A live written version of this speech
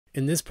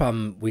In this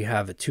problem, we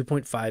have a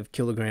 2.5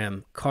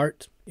 kilogram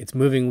cart. It's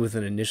moving with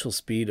an initial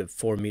speed of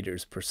 4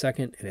 meters per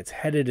second, and it's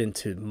headed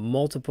into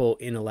multiple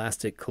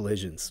inelastic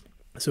collisions.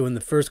 So in the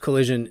first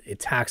collision,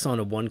 it tacks on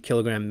a 1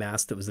 kilogram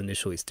mass that was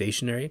initially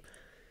stationary,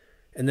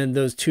 and then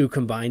those two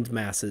combined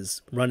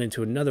masses run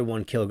into another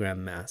 1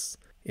 kilogram mass.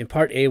 In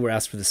part A, we're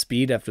asked for the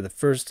speed after the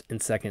first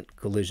and second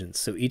collisions.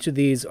 So each of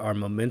these are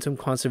momentum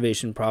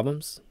conservation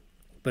problems,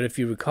 but if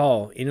you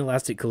recall,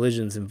 inelastic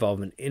collisions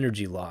involve an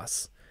energy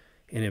loss.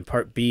 And in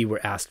part B, we're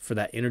asked for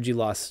that energy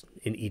loss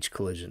in each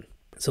collision.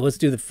 So let's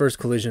do the first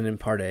collision in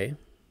part A.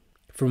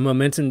 For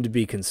momentum to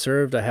be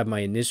conserved, I have my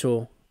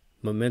initial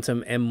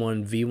momentum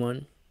m1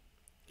 v1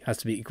 has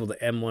to be equal to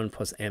m1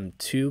 plus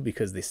m2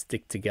 because they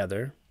stick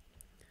together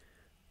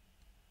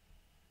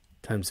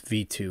times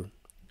v2.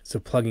 So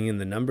plugging in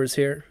the numbers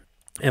here,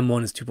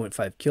 m1 is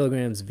 2.5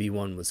 kilograms,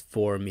 v1 was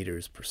 4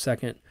 meters per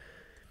second.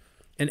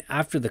 And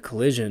after the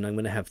collision, I'm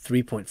going to have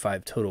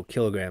 3.5 total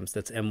kilograms.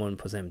 That's m1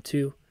 plus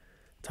m2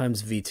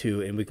 times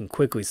v2, and we can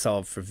quickly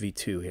solve for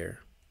v2 here.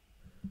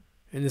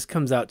 And this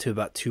comes out to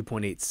about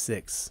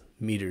 2.86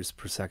 meters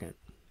per second.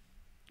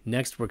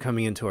 Next, we're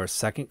coming into our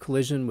second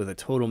collision with a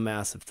total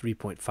mass of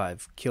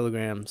 3.5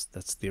 kilograms.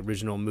 That's the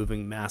original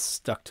moving mass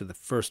stuck to the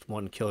first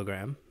 1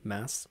 kilogram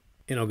mass.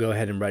 And I'll go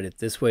ahead and write it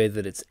this way,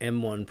 that it's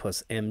m1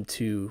 plus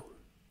m2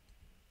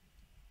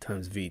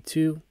 times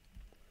v2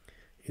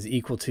 is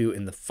equal to,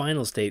 in the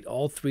final state,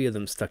 all three of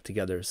them stuck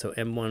together. So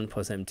m1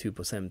 plus m2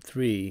 plus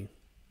m3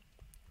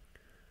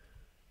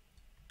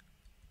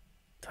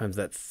 times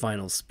that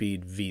final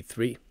speed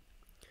v3.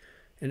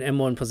 And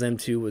m1 plus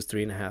m2 was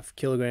 3.5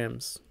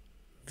 kilograms.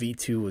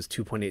 v2 was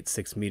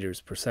 2.86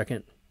 meters per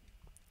second.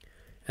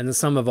 And the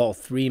sum of all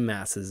three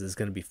masses is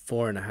going to be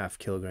 4.5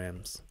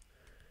 kilograms.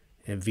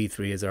 And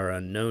v3 is our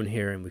unknown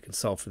here, and we can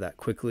solve for that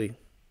quickly.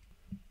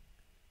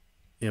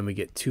 And we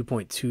get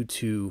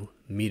 2.22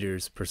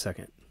 meters per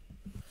second.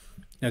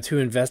 Now, to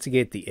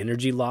investigate the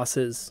energy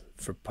losses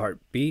for part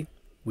B,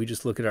 we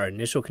just look at our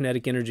initial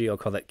kinetic energy. I'll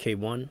call that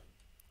K1.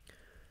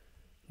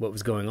 What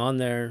was going on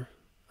there?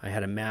 I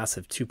had a mass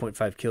of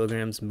 2.5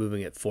 kilograms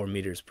moving at 4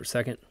 meters per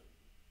second.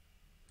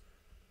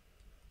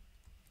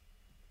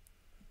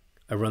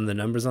 I run the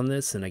numbers on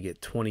this and I get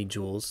 20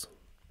 joules.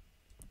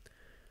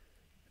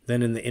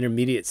 Then in the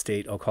intermediate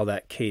state, I'll call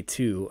that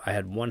K2. I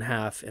had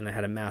 1/2 and I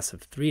had a mass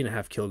of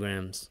 3.5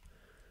 kilograms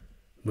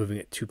moving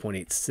at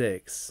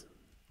 2.86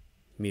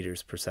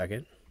 meters per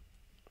second.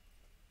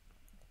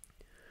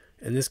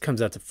 And this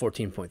comes out to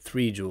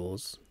 14.3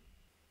 joules.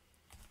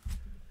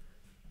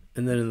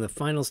 And then in the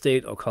final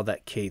state, I'll call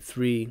that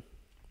K3.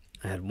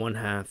 I had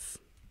 1/2,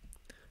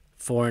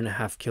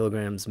 4.5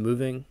 kilograms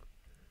moving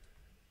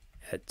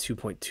at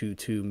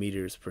 2.22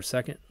 meters per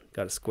second.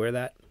 Got to square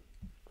that.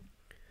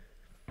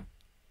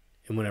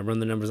 And when I run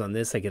the numbers on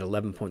this, I get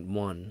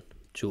 11.1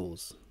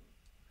 joules.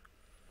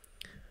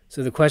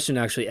 So the question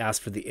actually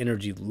asked for the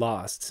energy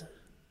lost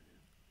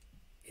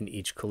in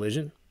each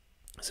collision.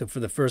 So for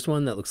the first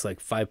one, that looks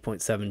like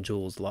 5.7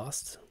 joules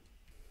lost.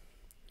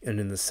 And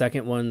in the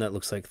second one, that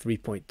looks like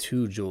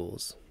 3.2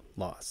 joules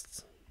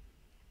lost.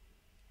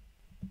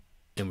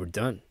 And we're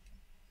done.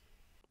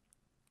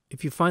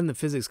 If you find the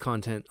physics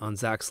content on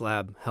Zach's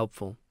Lab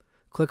helpful,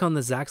 click on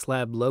the Zach's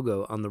Lab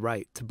logo on the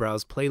right to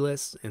browse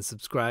playlists and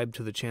subscribe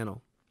to the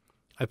channel.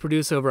 I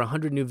produce over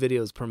 100 new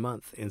videos per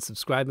month, and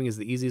subscribing is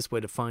the easiest way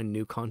to find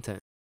new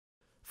content.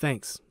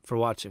 Thanks for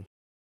watching.